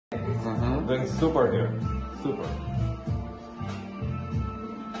doing super here. Super.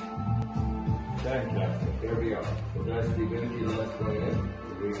 Fantastic. Here we are. So that's the Vivity lens going in.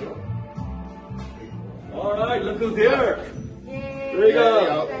 Here we go. All right, look who's here. Yay. Here we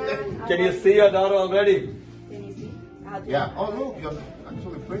go. Can you see your daughter already? Can you see? Yeah. Oh, look, you're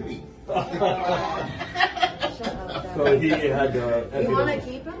actually pretty. So he had. You want to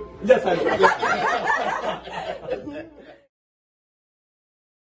keep him? Yes, I do.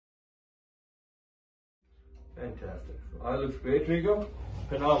 Fantastic. So eye looks great, Rigo.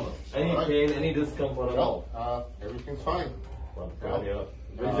 Phenomenal. Any pain, any discomfort at all? Everything's fine. Yeah.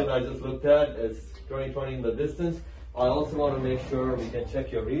 Vision I just looked at is 20/20 in the distance. I also want to make sure we can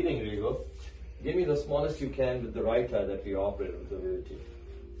check your reading, Rigo. Give me the smallest you can with the right eye that we operate with the Vivity.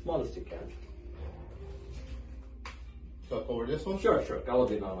 Smallest you can. So over this one? Sure. That will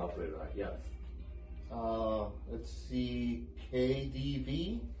be non-operated eye, yes. Let's see,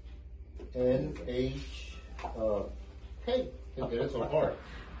 KDV, NH, K. Okay, that's so hard.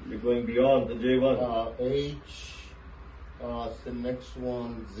 You're going beyond the J1. H, the next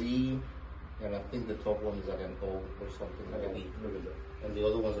one, Z, and I think the top one is like an O or something like an E. And the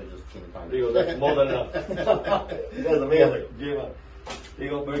other ones are just teeny tiny. Rigo, that's more than enough. That's amazing. J1.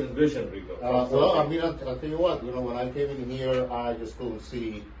 Rigo, where's the vision, Rigo? Well, I mean, I'll tell you what, when I came in here, I just couldn't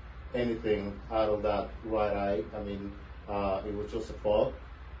see anything out of that right eye. I mean, it was just a fog.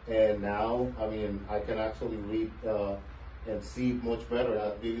 And now, I mean, I can actually read and see much better.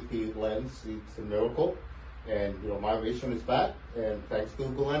 That Vivity lens, it's a miracle. And, my vision is back, and thanks to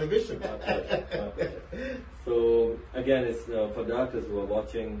Gulani Vision. So, again, it's for doctors who are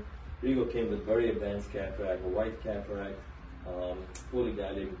watching, Rigo came with very advanced cataract, a white cataract, fully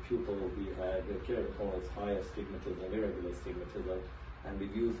dilated pupil. We had Keratoconus, high astigmatism, irregular astigmatism, and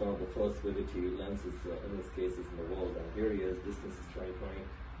we've used one of the first Vivity lenses in this case in the world. And here he is, distance is 20/20.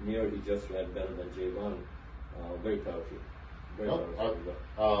 Near he just read better than J1. Very proud of you.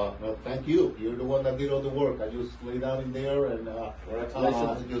 No, thank you. You're the one that did all the work. I just lay down in there and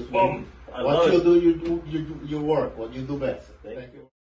Congratulations. just Boom. what you do, you work. What you do best. Thank you.